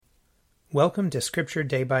Welcome to Scripture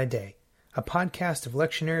Day by Day, a podcast of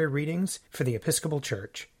lectionary readings for the Episcopal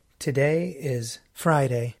Church. Today is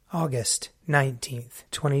Friday, August 19th,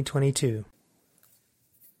 2022.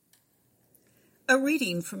 A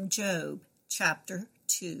reading from Job, chapter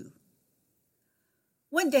 2.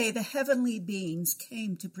 One day the heavenly beings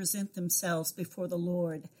came to present themselves before the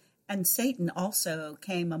Lord, and Satan also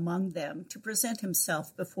came among them to present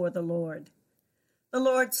himself before the Lord. The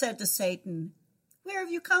Lord said to Satan, "Where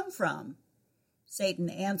have you come from?" Satan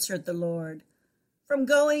answered the Lord, "From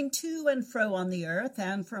going to and fro on the earth,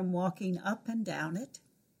 and from walking up and down it."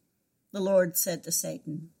 The Lord said to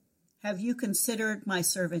Satan, "Have you considered my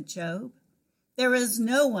servant Job? There is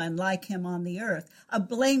no one like him on the earth, a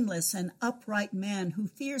blameless and upright man who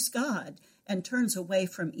fears God and turns away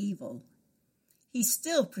from evil. He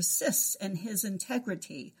still persists in his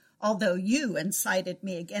integrity, although you incited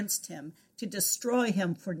me against him to destroy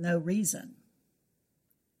him for no reason."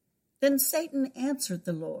 Then Satan answered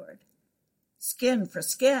the Lord, "Skin for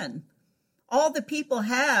skin. All the people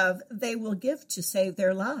have, they will give to save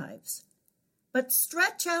their lives. But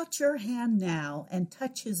stretch out your hand now and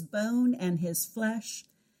touch his bone and his flesh,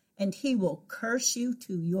 and he will curse you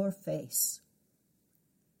to your face."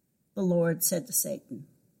 The Lord said to Satan,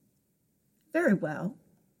 "Very well,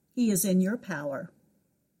 he is in your power.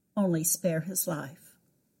 Only spare his life."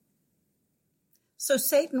 So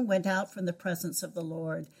Satan went out from the presence of the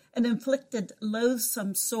Lord and inflicted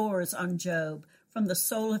loathsome sores on Job from the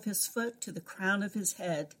sole of his foot to the crown of his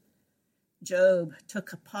head. Job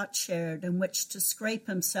took a potsherd in which to scrape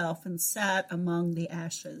himself and sat among the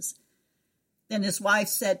ashes. Then his wife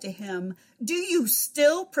said to him, "Do you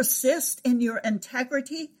still persist in your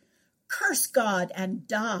integrity? Curse God and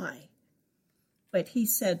die." But he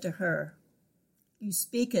said to her, "You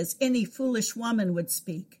speak as any foolish woman would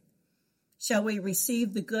speak. Shall we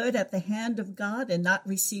receive the good at the hand of God and not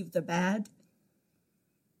receive the bad?"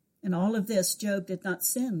 In all of this, Job did not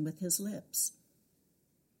sin with his lips.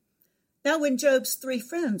 Now when Job's 3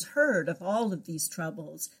 friends heard of all of these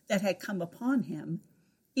troubles that had come upon him,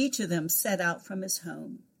 each of them set out from his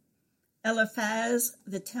home. Eliphaz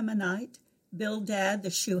the Temanite, Bildad the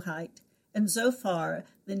Shuhite, and Zophar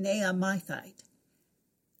the Naamathite.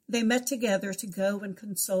 They met together to go and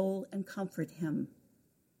console and comfort him.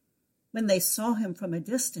 When they saw him from a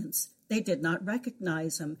distance, they did not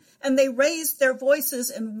recognize him, and they raised their voices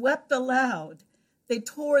and wept aloud. They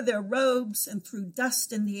tore their robes and threw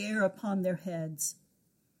dust in the air upon their heads.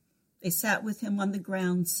 They sat with him on the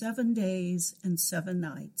ground 7 days and 7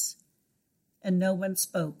 nights, and no one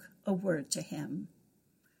spoke a word to him,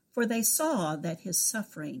 for they saw that his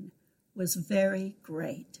suffering was very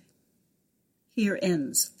great. Here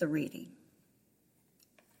ends the reading.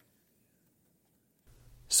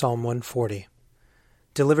 Psalm 140.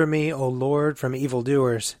 Deliver me, O Lord, from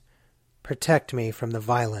evildoers. Protect me from the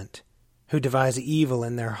violent, who devise evil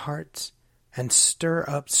in their hearts, and stir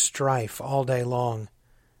up strife all day long.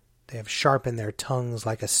 They have sharpened their tongues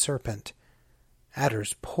like a serpent.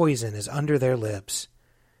 Adder's poison is under their lips.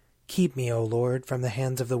 Keep me, O Lord, from the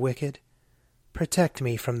hands of the wicked. Protect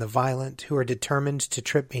me from the violent, who are determined to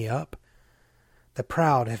trip me up. The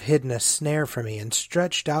proud have hidden a snare for me and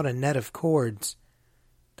stretched out a net of cords.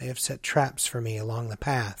 They have set traps for me along the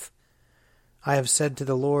path. I have said to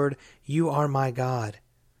the Lord, "You are my God."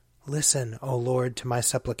 Listen, O Lord, to my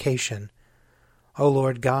supplication. O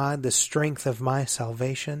Lord God, the strength of my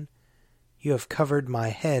salvation, you have covered my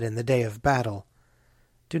head in the day of battle.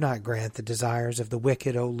 Do not grant the desires of the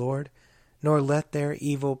wicked, O Lord, nor let their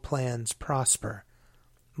evil plans prosper.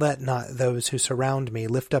 Let not those who surround me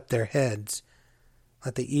lift up their heads.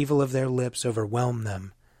 Let the evil of their lips overwhelm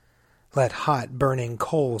them. Let hot burning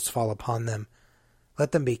coals fall upon them.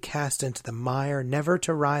 Let them be cast into the mire, never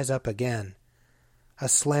to rise up again. A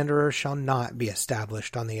slanderer shall not be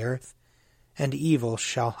established on the earth, and evil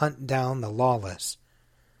shall hunt down the lawless.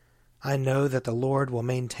 I know that the Lord will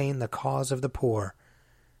maintain the cause of the poor,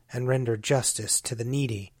 and render justice to the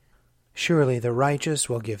needy. Surely the righteous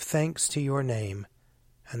will give thanks to your name,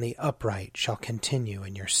 and the upright shall continue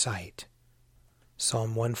in your sight.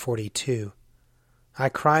 Psalm 142. I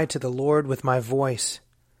cry to the Lord with my voice.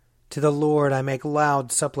 To the Lord I make loud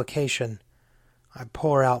supplication. I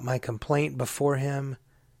pour out my complaint before him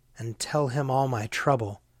and tell him all my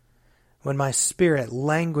trouble. When my spirit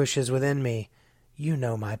languishes within me, you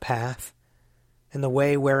know my path. In the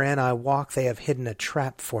way wherein I walk they have hidden a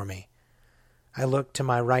trap for me. I look to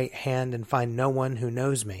my right hand and find no one who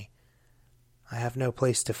knows me. I have no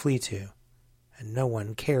place to flee to, and no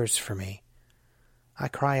one cares for me. I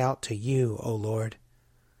cry out to you, O Lord.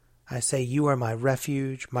 I say you are my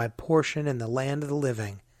refuge, my portion in the land of the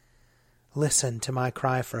living. Listen to my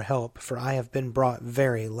cry for help, for I have been brought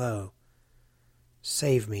very low.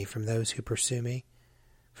 Save me from those who pursue me,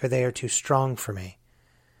 for they are too strong for me.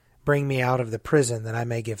 Bring me out of the prison, that I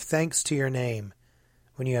may give thanks to your name.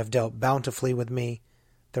 When you have dealt bountifully with me,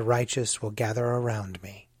 the righteous will gather around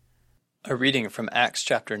me. A reading from Acts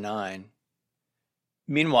chapter 9.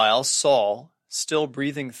 Meanwhile, Saul, still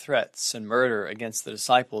breathing threats and murder against the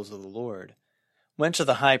disciples of the Lord, went to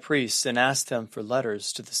the high priest and asked him for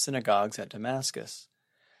letters to the synagogues at Damascus,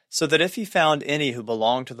 so that if he found any who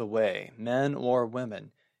belonged to the way, men or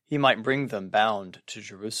women, he might bring them bound to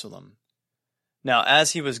Jerusalem. Now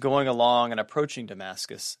as he was going along and approaching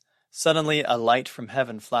Damascus, suddenly a light from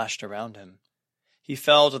heaven flashed around him. He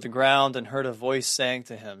fell to the ground and heard a voice saying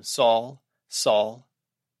to him, Saul, Saul,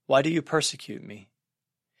 why do you persecute me?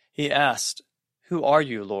 He asked, Who are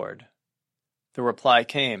you, Lord? The reply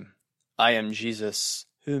came, I am Jesus,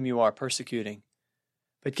 whom you are persecuting.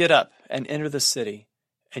 But get up and enter the city,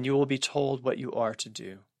 and you will be told what you are to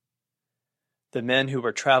do. The men who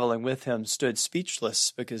were traveling with him stood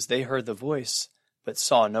speechless because they heard the voice, but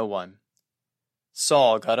saw no one.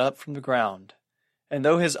 Saul got up from the ground, and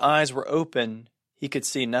though his eyes were open, he could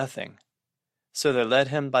see nothing. So they led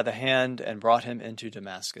him by the hand and brought him into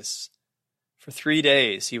Damascus. For 3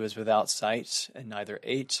 days he was without sight, and neither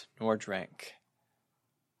ate nor drank.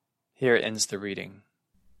 Here ends the reading.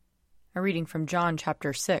 A reading from John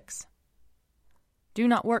chapter 6. Do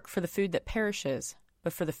not work for the food that perishes,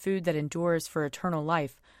 but for the food that endures for eternal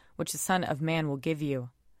life, which the Son of Man will give you.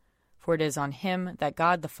 For it is on him that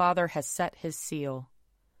God the Father has set his seal.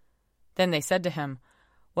 Then they said to him,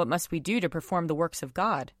 What must we do to perform the works of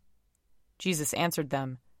God? Jesus answered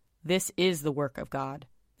them, This is the work of God,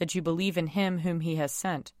 that you believe in him whom he has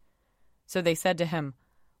sent. So they said to him,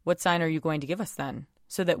 What sign are you going to give us then,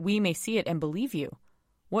 so that we may see it and believe you?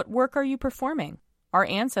 What work are you performing? Our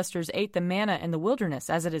ancestors ate the manna in the wilderness,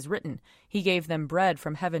 as it is written, He gave them bread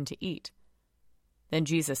from heaven to eat. Then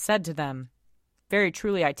Jesus said to them, Very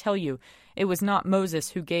truly I tell you, it was not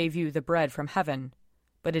Moses who gave you the bread from heaven,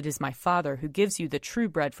 but it is my Father who gives you the true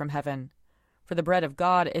bread from heaven. For the bread of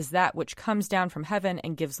God is that which comes down from heaven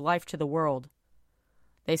and gives life to the world.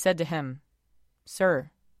 They said to him,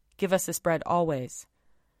 Sir, give us this bread always.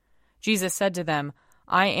 Jesus said to them,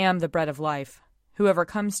 I am the bread of life. Whoever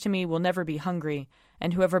comes to me will never be hungry,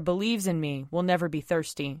 and whoever believes in me will never be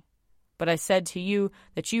thirsty. But I said to you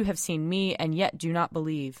that you have seen me and yet do not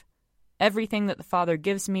believe. Everything that the Father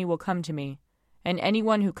gives me will come to me, and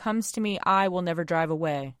anyone who comes to me I will never drive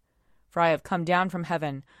away. For I have come down from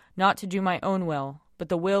heaven, not to do my own will, but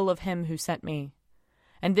the will of him who sent me.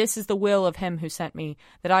 And this is the will of him who sent me,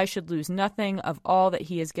 that I should lose nothing of all that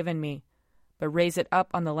he has given me, but raise it up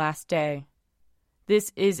on the last day.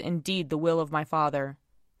 This is indeed the will of my Father,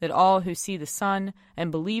 that all who see the Son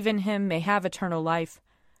and believe in him may have eternal life,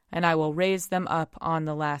 and I will raise them up on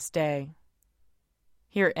the last day.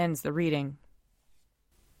 Here ends the reading.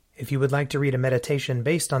 If you would like to read a meditation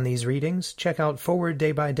based on these readings, check out Forward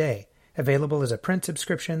Day by Day, available as a print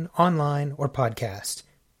subscription, online, or podcast.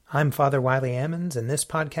 I'm Father Wiley Ammons, and this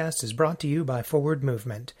podcast is brought to you by Forward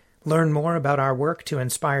Movement. Learn more about our work to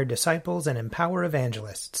inspire disciples and empower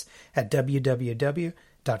evangelists at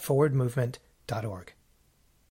www.forwardmovement.org.